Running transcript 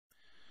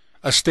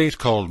A state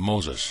called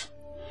Moses.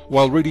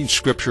 While reading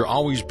Scripture,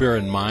 always bear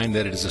in mind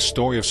that it is a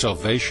story of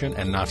salvation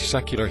and not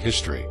secular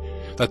history,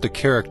 that the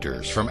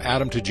characters, from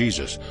Adam to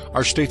Jesus,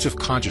 are states of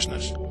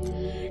consciousness.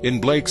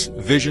 In Blake's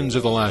Visions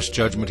of the Last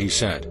Judgment, he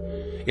said,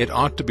 "It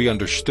ought to be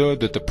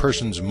understood that the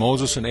persons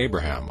Moses and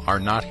Abraham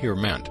are not here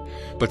meant,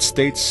 but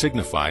states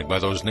signified by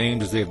those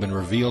names as they have been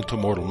revealed to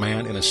mortal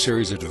man in a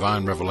series of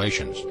divine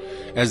revelations,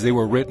 as they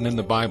were written in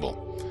the Bible."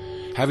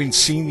 Having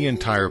seen the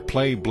entire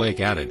play, Blake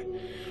added,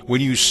 "When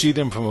you see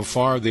them from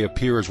afar, they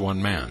appear as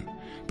one man,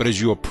 but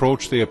as you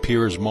approach, they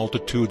appear as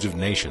multitudes of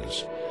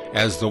nations,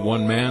 as the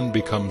one man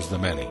becomes the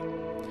many."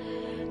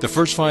 The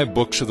first 5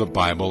 books of the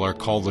Bible are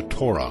called the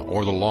Torah,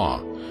 or the Law,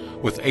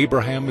 with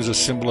Abraham as a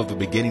symbol of the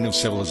beginning of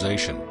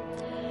civilization.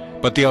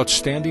 But the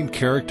outstanding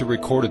character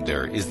recorded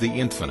there is the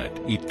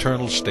infinite,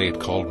 eternal state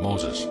called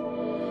Moses.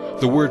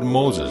 The word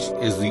Moses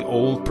is the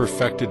old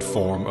perfected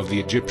form of the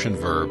Egyptian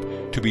verb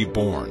to be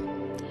born.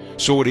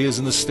 So it is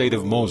in the state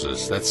of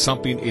Moses that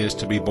something is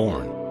to be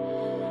born.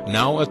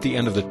 Now at the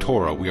end of the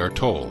Torah we are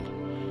told,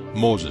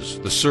 "Moses,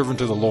 the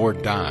servant of the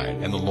Lord, died,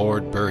 and the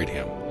Lord buried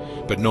him.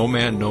 But no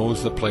man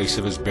knows the place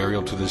of his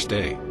burial to this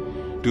day."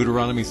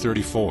 Deuteronomy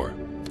 34.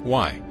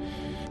 Why?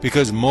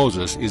 Because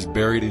Moses is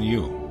buried in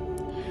you.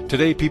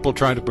 Today people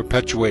try to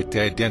perpetuate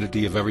the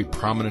identity of every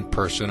prominent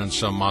person in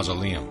some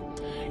mausoleum.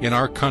 In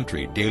our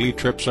country, daily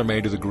trips are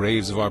made to the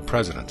graves of our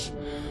presidents.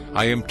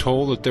 I am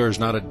told that there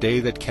is not a day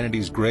that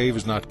Kennedy's grave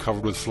is not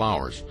covered with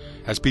flowers,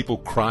 as people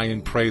cry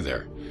and pray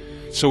there.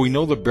 So we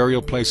know the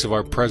burial place of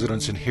our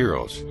presidents and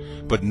heroes,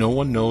 but no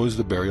one knows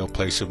the burial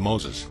place of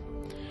Moses.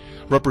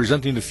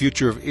 Representing the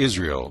future of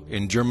Israel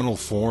in germinal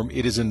form,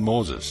 it is in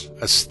Moses,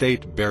 a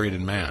state buried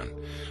in man,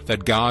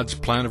 that God's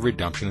plan of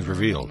redemption is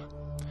revealed.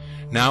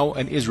 Now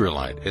an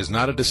Israelite is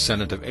not a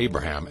descendant of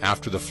Abraham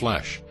after the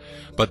flesh,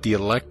 but the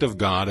elect of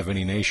God of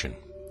any nation.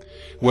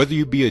 Whether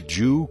you be a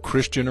Jew,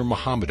 Christian, or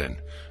Mohammedan,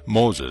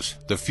 Moses,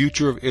 the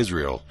future of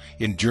Israel,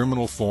 in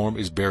germinal form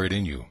is buried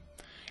in you.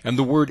 And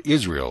the word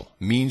Israel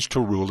means to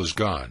rule as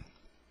God.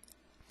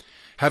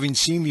 Having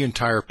seen the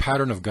entire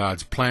pattern of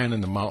God's plan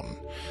in the mountain,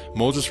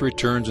 Moses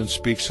returns and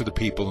speaks to the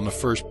people in the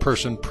first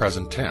person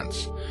present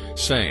tense,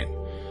 saying,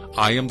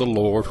 "I am the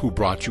Lord who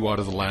brought you out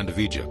of the land of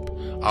Egypt,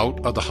 out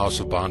of the house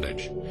of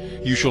bondage.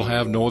 You shall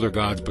have no other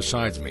gods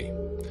besides me."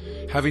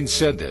 Having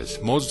said this,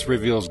 Moses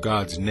reveals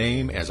God's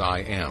name as I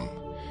am.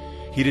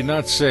 He did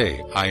not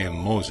say, "I am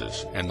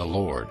Moses and the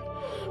Lord,"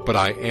 but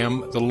 "I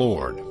am the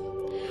Lord."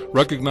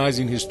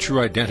 Recognizing his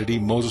true identity,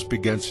 Moses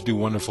begins to do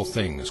wonderful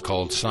things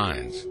called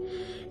signs.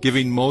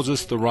 Giving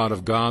Moses the rod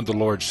of God, the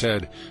Lord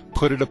said,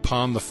 "Put it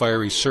upon the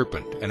fiery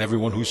serpent, and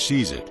everyone who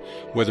sees it,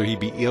 whether he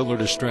be ill or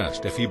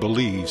distressed, if he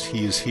believes,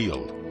 he is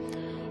healed."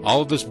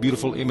 All of this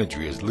beautiful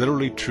imagery is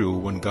literally true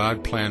when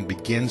God's plan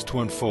begins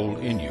to unfold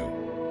in you.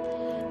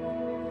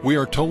 We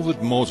are told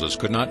that Moses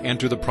could not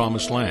enter the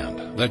promised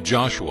land, that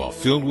Joshua,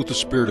 filled with the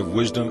spirit of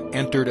wisdom,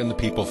 entered and the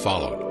people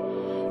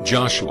followed.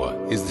 Joshua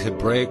is the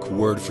Hebraic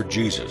word for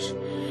Jesus.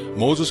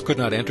 Moses could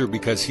not enter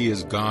because he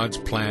is God's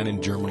plan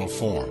in germinal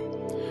form.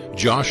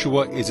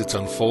 Joshua is its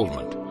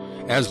unfoldment.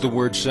 As the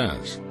word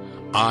says,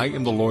 "I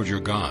am the Lord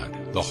your God,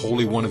 the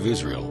Holy One of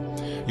Israel,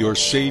 your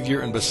Savior,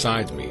 and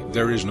besides me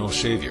there is no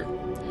Savior."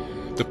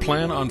 The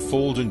plan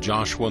unfolds in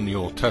Joshua in the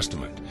Old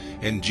Testament,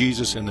 and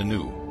Jesus in the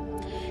New.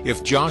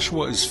 If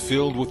Joshua is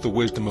filled with the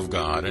wisdom of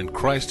God, and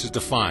Christ is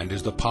defined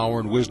as the power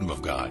and wisdom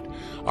of God,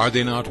 are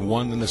they not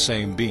one and the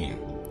same being?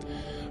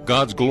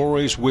 God's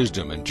glorious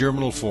wisdom in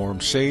germinal form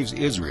saves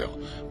Israel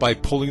by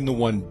pulling the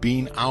one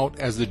being out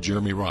as the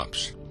germ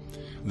erupts.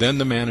 Then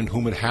the man in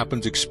whom it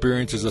happens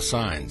experiences the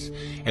signs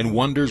and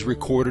wonders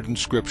recorded in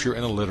Scripture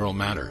in a literal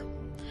manner.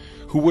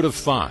 Who would have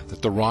thought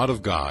that the rod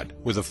of God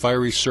with a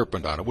fiery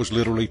serpent on it was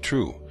literally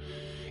true?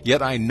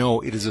 Yet I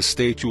know it is a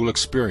state you will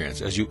experience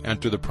as you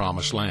enter the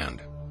promised land.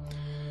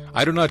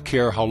 I do not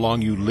care how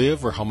long you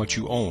live or how much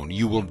you own,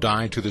 you will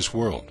die to this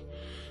world.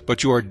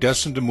 But you are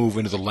destined to move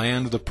into the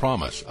land of the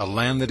promise, a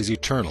land that is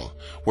eternal,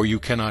 where you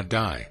cannot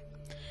die.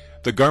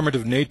 The garment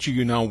of nature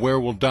you now wear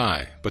will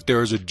die, but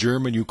there is a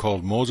germ in you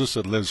called Moses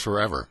that lives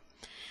forever.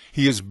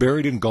 He is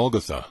buried in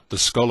Golgotha, the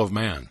skull of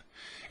man,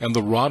 and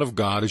the rod of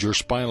God is your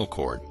spinal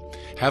cord.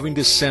 Having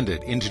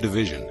descended into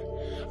division,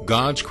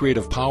 God's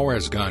creative power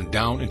has gone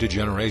down into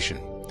generation.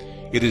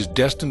 It is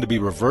destined to be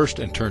reversed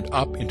and turned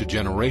up into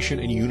generation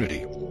and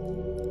unity.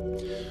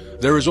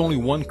 There is only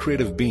one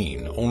creative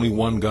being, only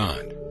one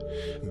God.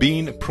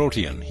 Being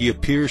protean, he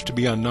appears to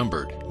be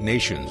unnumbered,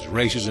 nations,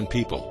 races, and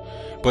people.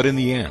 But in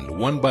the end,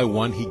 one by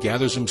one, he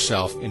gathers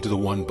himself into the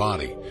one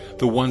body,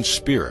 the one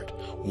Spirit,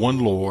 one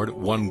Lord,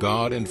 one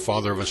God and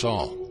Father of us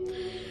all.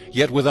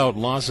 Yet without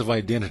loss of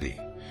identity,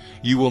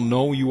 you will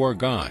know you are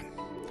God.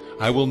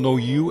 I will know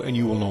you and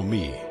you will know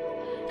me.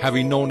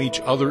 Having known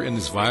each other in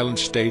this violent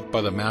state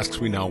by the masks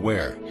we now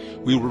wear,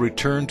 we will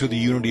return to the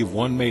unity of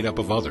one made up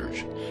of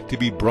others, to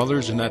be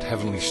brothers in that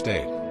heavenly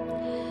state.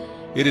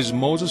 It is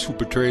Moses who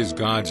portrays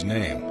God's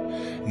name.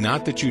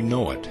 Not that you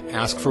know it.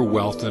 Ask for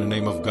wealth in the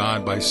name of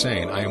God by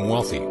saying, "I am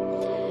wealthy."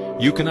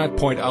 You cannot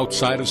point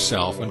outside of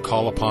self and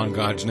call upon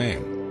God's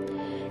name.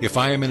 If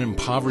I am in an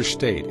impoverished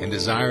state and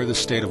desire the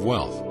state of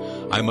wealth,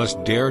 I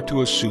must dare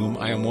to assume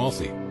I am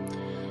wealthy.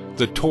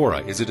 The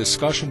Torah is a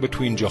discussion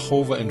between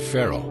Jehovah and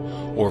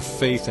Pharaoh, or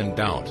faith and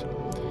doubt.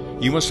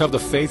 You must have the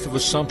faith of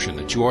assumption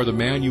that you are the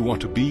man you want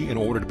to be in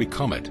order to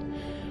become it.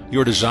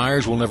 Your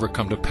desires will never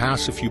come to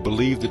pass if you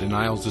believe the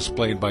denials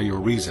displayed by your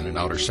reason and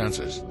outer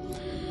senses.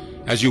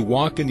 As you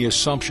walk in the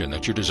assumption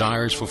that your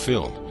desire is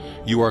fulfilled,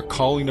 you are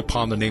calling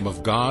upon the name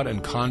of God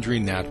and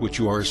conjuring that which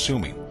you are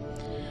assuming.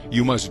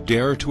 You must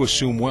dare to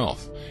assume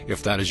wealth,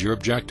 if that is your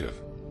objective.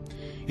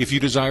 If you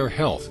desire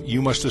health,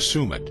 you must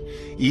assume it,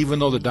 even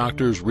though the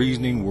doctor's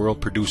reasoning world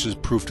produces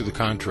proof to the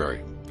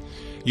contrary.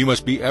 You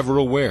must be ever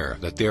aware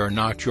that they are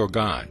not your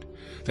God,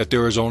 that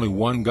there is only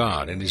one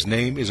God, and His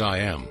name is I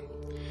Am.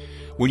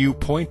 When you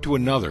point to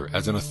another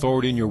as an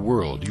authority in your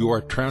world, you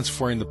are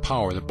transferring the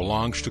power that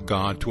belongs to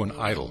God to an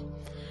idol.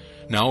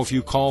 Now if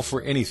you call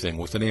for anything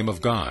with the name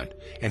of God,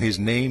 and His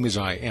name is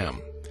I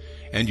Am,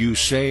 and you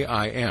say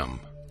I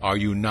am, are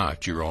you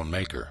not your own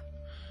maker?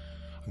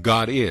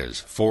 God is,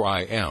 for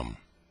I am.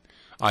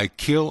 I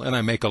kill and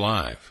I make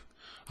alive.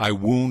 I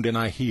wound and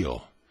I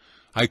heal.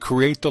 I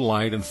create the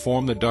light and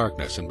form the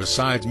darkness, and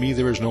besides me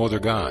there is no other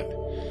God.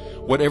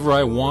 Whatever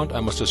I want,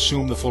 I must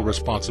assume the full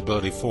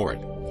responsibility for it.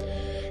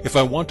 If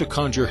I want to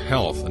conjure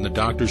health, and the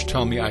doctors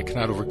tell me I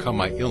cannot overcome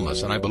my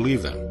illness, and I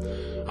believe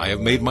them, I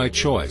have made my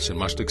choice and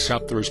must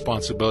accept the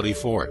responsibility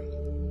for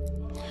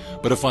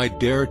it. But if I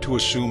dare to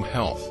assume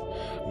health,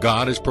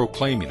 God is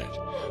proclaiming it,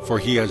 for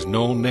He has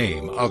no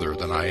name other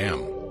than I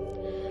Am.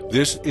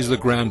 This is the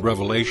grand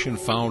revelation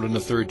found in the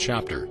 3rd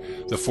chapter,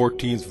 the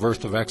 14th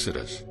verse of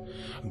Exodus.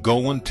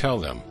 Go and tell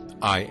them,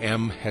 I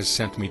Am has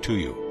sent me to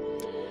you.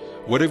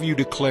 Whatever you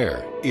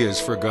declare is,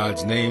 for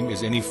God's name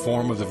is any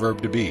form of the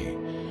verb to be,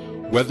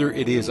 whether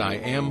it is I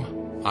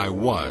am, I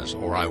was,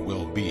 or I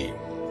will be.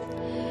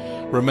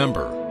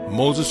 Remember,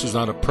 Moses is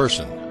not a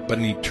person, but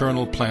an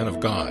eternal plan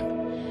of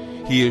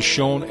God. He is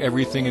shown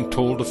everything and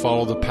told to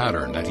follow the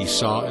pattern that he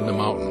saw in the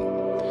mountain.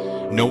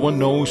 No one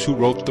knows who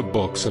wrote the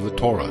books of the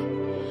Torah.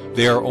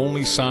 They are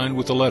only signed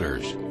with the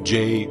letters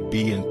J,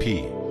 B, and P.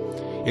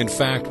 In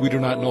fact, we do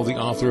not know the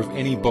author of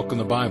any book in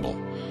the Bible.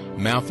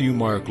 Matthew,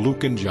 Mark,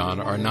 Luke, and John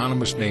are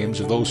anonymous names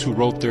of those who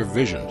wrote their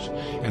visions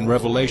and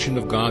revelation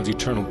of God's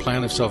eternal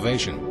plan of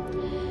salvation.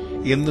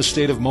 In the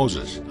state of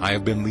Moses, I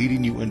have been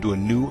leading you into a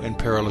new and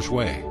perilous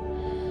way.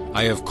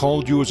 I have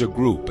called you as a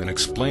group and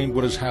explained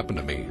what has happened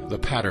to me, the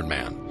pattern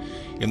man,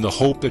 in the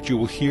hope that you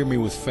will hear me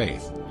with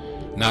faith.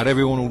 Not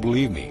everyone will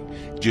believe me,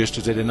 just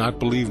as they did not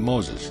believe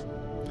Moses.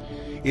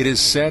 It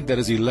is said that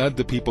as he led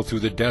the people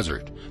through the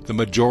desert, the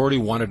majority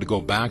wanted to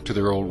go back to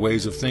their old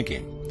ways of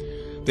thinking.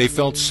 They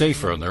felt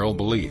safer in their old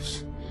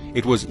beliefs.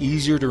 It was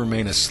easier to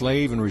remain a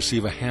slave and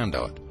receive a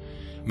handout.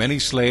 Many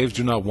slaves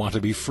do not want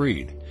to be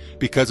freed,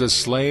 because as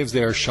slaves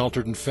they are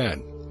sheltered and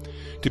fed.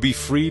 To be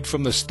freed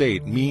from the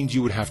state means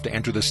you would have to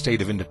enter the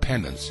state of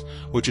independence,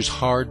 which is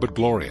hard but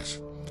glorious.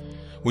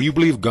 When you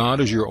believe God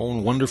is your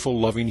own wonderful,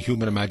 loving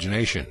human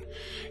imagination,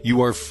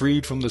 you are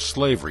freed from the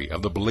slavery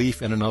of the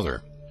belief in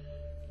another.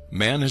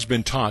 Man has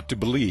been taught to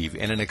believe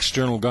in an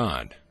external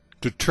God,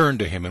 to turn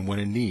to Him when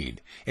in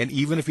need, and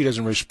even if He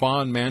doesn't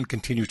respond, man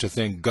continues to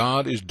think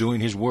God is doing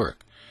His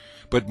work.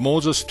 But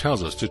Moses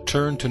tells us to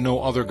turn to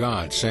no other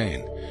God,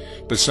 saying,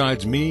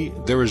 besides me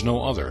there is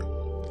no other.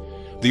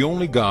 The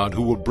only God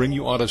who will bring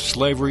you out of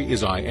slavery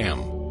is I Am.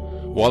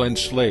 While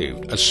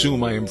enslaved,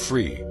 assume I am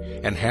free,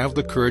 and have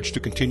the courage to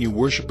continue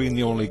worshiping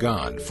the only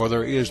God, for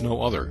there is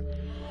no other.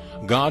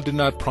 God did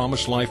not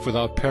promise life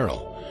without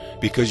peril,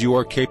 because you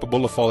are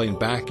capable of falling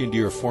back into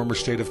your former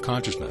state of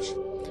consciousness.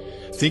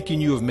 Thinking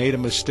you have made a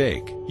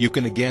mistake, you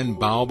can again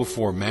bow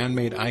before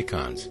man-made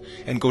icons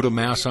and go to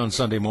Mass on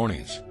Sunday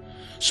mornings.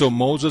 So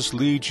Moses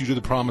leads you to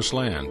the promised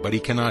land, but he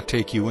cannot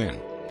take you in.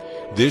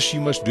 This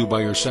you must do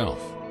by yourself.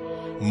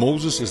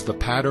 Moses is the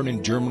pattern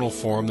in germinal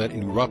form that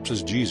erupts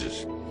as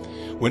Jesus.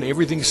 When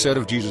everything said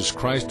of Jesus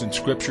Christ in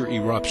Scripture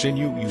erupts in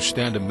you, you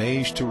stand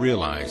amazed to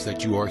realize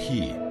that you are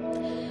He.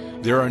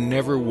 There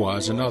never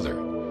was another,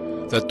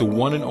 that the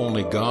one and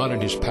only God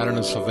and His pattern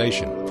of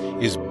salvation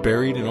is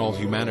buried in all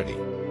humanity.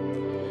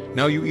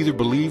 Now you either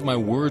believe my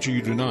words or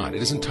you do not.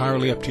 It is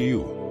entirely up to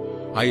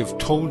you. I have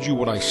told you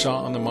what I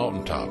saw on the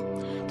mountaintop,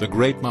 the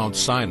great Mount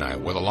Sinai,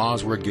 where the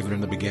laws were given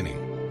in the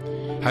beginning.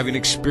 Having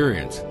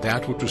experienced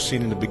that which was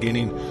seen in the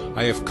beginning,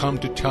 I have come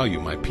to tell you,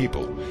 my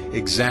people,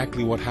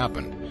 exactly what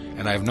happened,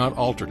 and I have not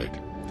altered it.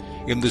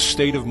 In the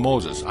state of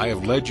Moses, I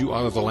have led you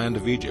out of the land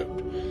of Egypt.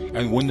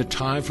 And when the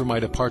time for my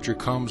departure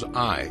comes,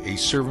 I, a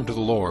servant of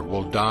the Lord,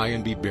 will die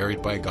and be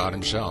buried by God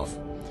Himself.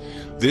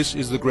 This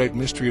is the great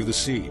mystery of the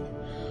seed.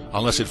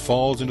 Unless it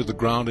falls into the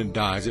ground and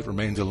dies, it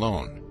remains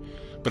alone.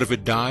 But if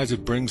it dies,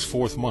 it brings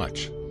forth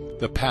much.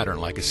 The pattern,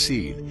 like a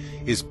seed,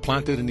 is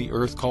planted in the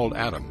earth called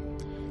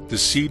Adam. The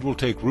seed will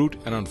take root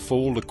and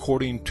unfold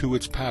according to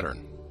its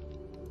pattern.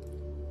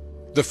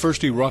 The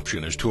first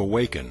eruption is to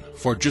awaken,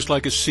 for just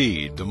like a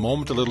seed, the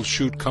moment a little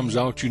shoot comes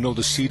out, you know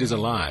the seed is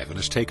alive and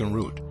has taken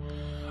root.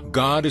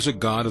 God is a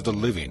God of the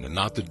living and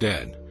not the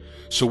dead.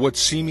 So what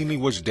seemingly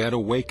was dead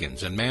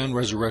awakens, and man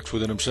resurrects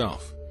within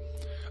himself.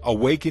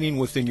 Awakening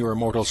within your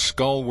immortal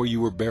skull where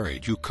you were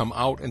buried, you come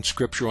out and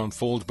Scripture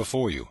unfolds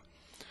before you.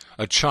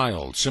 A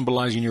child,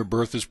 symbolizing your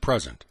birth, is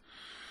present.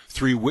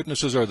 3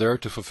 witnesses are there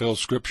to fulfill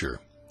Scripture.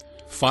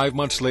 5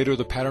 months later,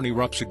 the pattern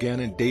erupts again,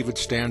 and David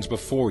stands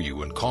before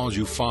you and calls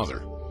you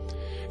Father.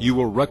 You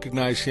will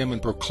recognize him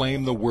and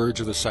proclaim the words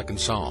of the 2nd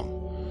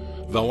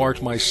Psalm. Thou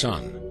art my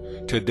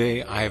son.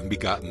 Today I have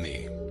begotten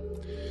thee.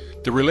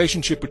 The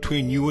relationship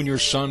between you and your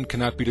son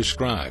cannot be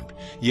described,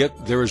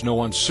 yet there is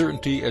no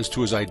uncertainty as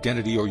to his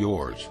identity or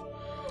yours.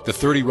 The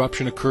 3rd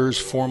eruption occurs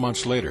 4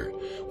 months later,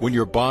 when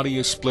your body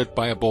is split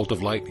by a bolt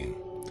of lightning.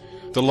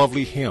 The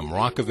lovely hymn,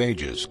 Rock of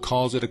Ages,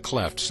 calls it a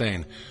cleft,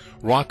 saying,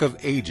 Rock of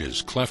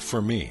Ages, cleft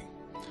for me.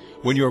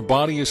 When your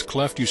body is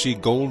cleft, you see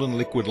golden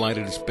liquid light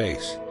at its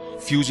base.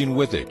 Fusing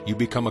with it, you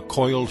become a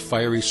coiled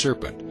fiery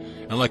serpent,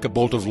 and like a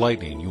bolt of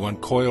lightning, you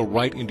uncoil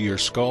right into your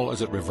skull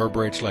as it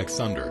reverberates like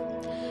thunder.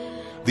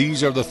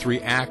 These are the 3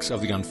 acts of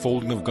the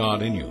unfolding of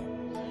God in you.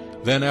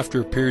 Then,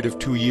 after a period of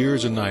 2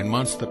 years and 9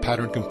 months, the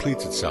pattern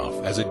completes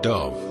itself as a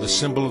dove, the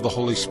symbol of the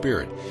Holy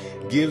Spirit,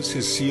 gives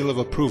his seal of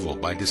approval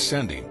by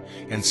descending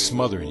and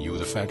smothering you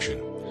with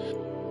affection.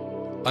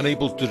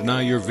 Unable to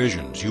deny your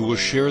visions, you will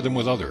share them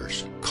with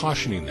others,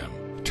 cautioning them,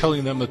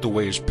 telling them that the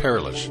way is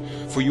perilous,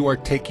 for you are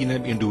taking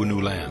them into a new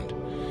land.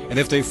 And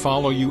if they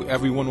follow you,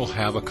 everyone will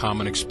have a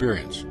common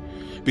experience.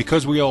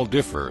 Because we all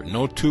differ,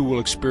 no 2 will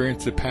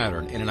experience the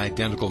pattern in an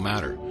identical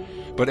manner,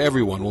 but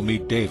everyone will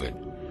meet David.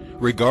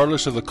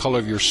 Regardless of the color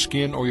of your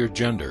skin or your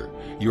gender,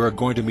 you are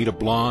going to meet a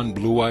blond,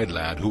 blue-eyed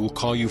lad who will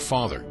call you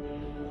Father.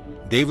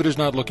 David is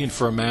not looking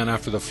for a man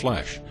after the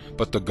flesh,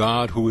 but the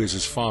God who is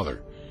his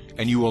father,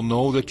 and you will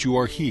know that you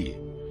are he.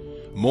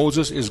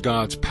 Moses is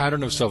God's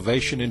pattern of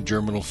salvation in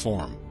germinal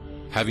form.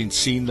 Having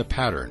seen the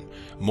pattern,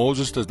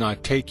 Moses does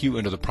not take you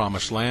into the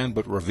promised land,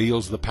 but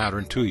reveals the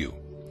pattern to you.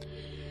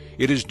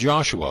 It is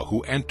Joshua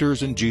who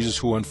enters and Jesus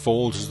who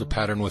unfolds the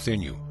pattern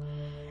within you.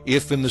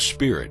 If in the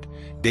Spirit,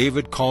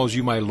 David calls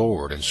you my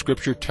Lord, and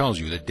Scripture tells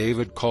you that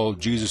David called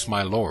Jesus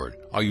my Lord,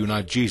 are you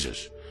not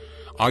Jesus?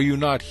 Are you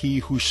not he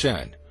who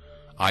said,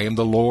 I am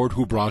the Lord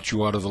who brought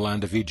you out of the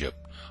land of Egypt,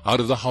 out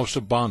of the house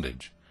of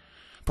bondage?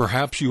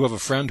 Perhaps you have a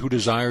friend who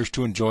desires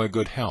to enjoy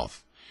good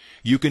health.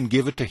 You can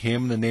give it to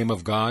him in the name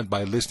of God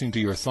by listening to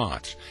your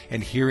thoughts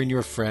and hearing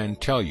your friend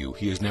tell you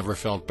he has never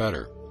felt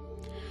better.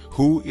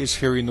 Who is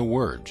hearing the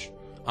words?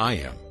 I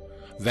am.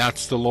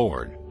 That's the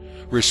Lord.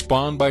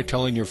 Respond by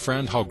telling your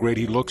friend how great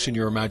he looks in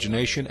your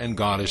imagination, and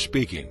God is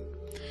speaking.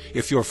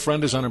 If your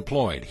friend is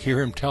unemployed, hear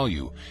him tell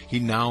you he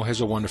now has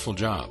a wonderful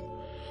job.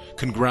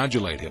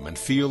 Congratulate him and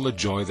feel the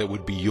joy that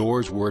would be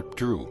yours were it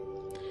true.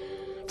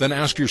 Then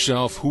ask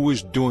yourself who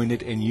is doing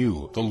it in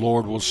you. The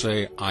Lord will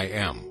say, I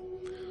am.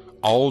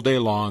 All day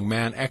long,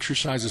 man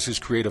exercises his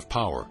creative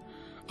power,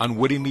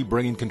 unwittingly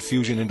bringing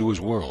confusion into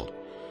his world.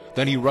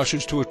 Then he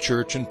rushes to a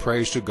church and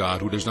prays to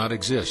God who does not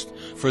exist,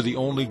 for the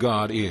only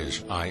God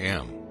is I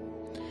am.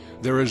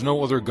 There is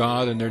no other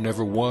God, and there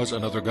never was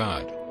another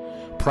God.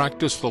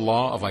 Practice the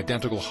law of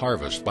identical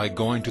harvest by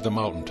going to the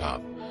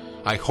mountaintop.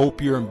 I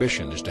hope your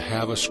ambition is to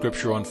have a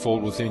Scripture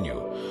unfold within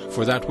you,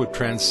 for that would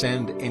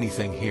transcend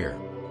anything here.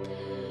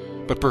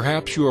 But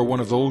perhaps you are one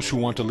of those who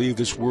want to leave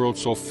this world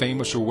so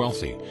famous or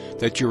wealthy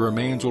that your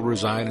remains will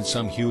reside in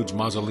some huge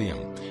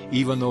mausoleum,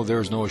 even though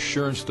there is no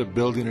assurance the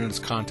building and its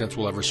contents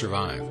will ever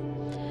survive.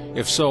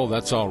 If so,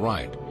 that's all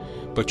right,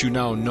 but you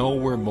now know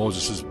where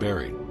Moses is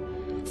buried.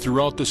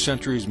 Throughout the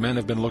centuries, men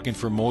have been looking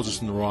for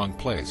Moses in the wrong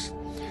place.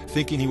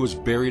 Thinking he was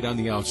buried on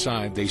the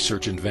outside, they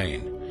search in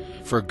vain,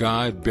 for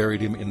God buried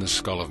him in the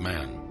skull of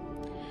man.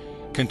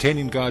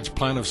 Containing God's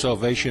plan of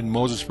salvation,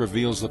 Moses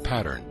reveals the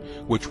pattern,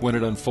 which when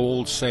it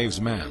unfolds saves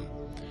man.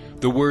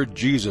 The word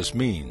Jesus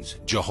means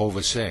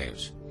Jehovah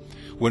saves.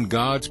 When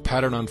God's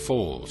pattern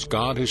unfolds,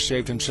 God has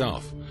saved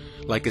himself.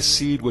 Like a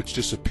seed which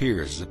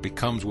disappears as it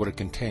becomes what it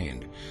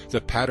contained,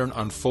 the pattern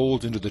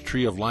unfolds into the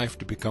tree of life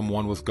to become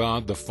one with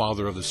God, the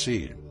Father of the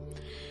seed.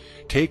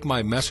 Take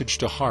my message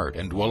to heart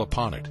and dwell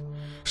upon it.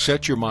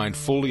 Set your mind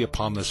fully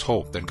upon this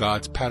hope that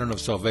God's pattern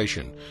of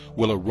salvation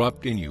will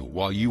erupt in you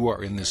while you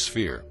are in this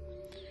sphere.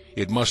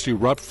 It must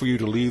erupt for you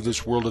to leave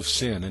this world of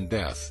sin and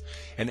death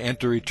and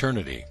enter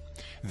eternity.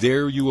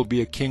 There you will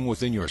be a king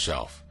within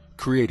yourself,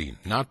 creating,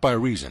 not by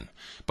reason,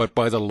 but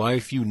by the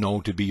life you know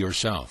to be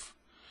yourself.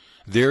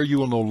 There you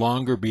will no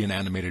longer be an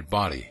animated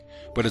body,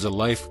 but as a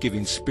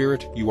life-giving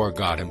spirit, you are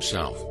God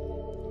himself.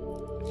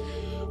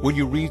 When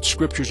you read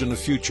scriptures in the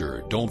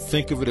future, don't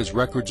think of it as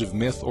records of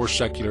myth or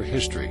secular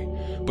history,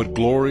 but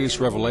glorious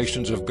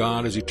revelations of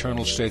God as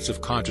eternal states of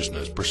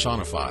consciousness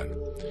personified.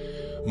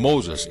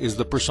 Moses is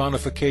the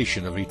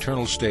personification of an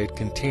eternal state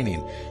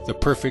containing the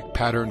perfect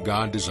pattern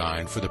God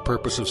designed for the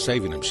purpose of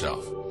saving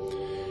himself.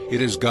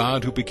 It is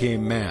God who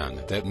became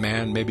man, that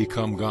man may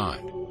become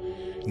God.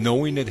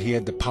 Knowing that he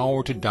had the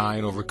power to die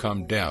and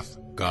overcome death,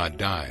 God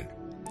died.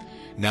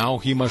 Now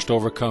he must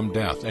overcome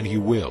death, and he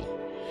will.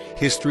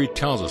 History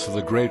tells us of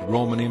the great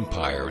Roman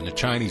Empire and the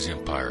Chinese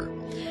Empire.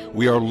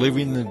 We are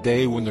living in the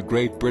day when the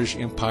great British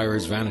Empire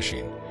is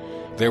vanishing.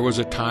 There was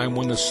a time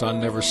when the sun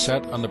never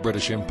set on the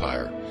British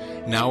Empire.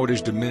 Now it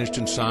is diminished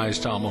in size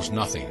to almost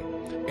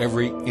nothing.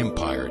 Every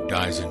empire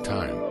dies in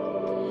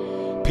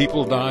time.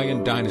 People die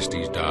and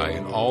dynasties die,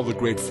 and all the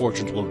great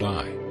fortunes will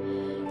die.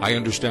 I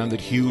understand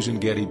that Hughes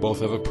and Getty both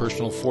have a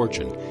personal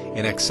fortune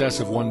in excess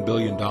of $1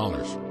 billion.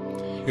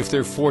 If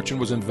their fortune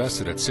was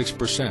invested at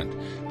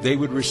 6%, they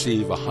would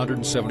receive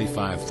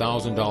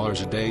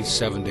 $175,000 a day,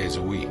 7 days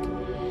a week.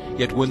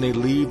 Yet when they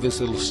leave this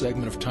little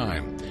segment of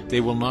time,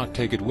 they will not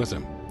take it with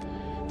them.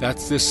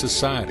 That's this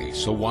society,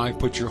 so why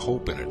put your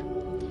hope in it?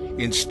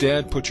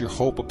 Instead, put your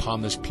hope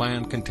upon this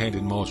plan contained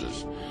in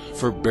Moses.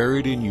 For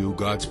buried in you,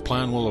 God's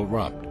plan will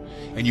erupt,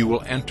 and you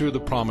will enter the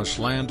promised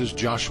land as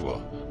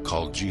Joshua,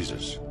 called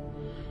Jesus.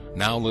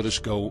 Now let us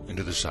go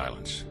into the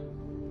silence.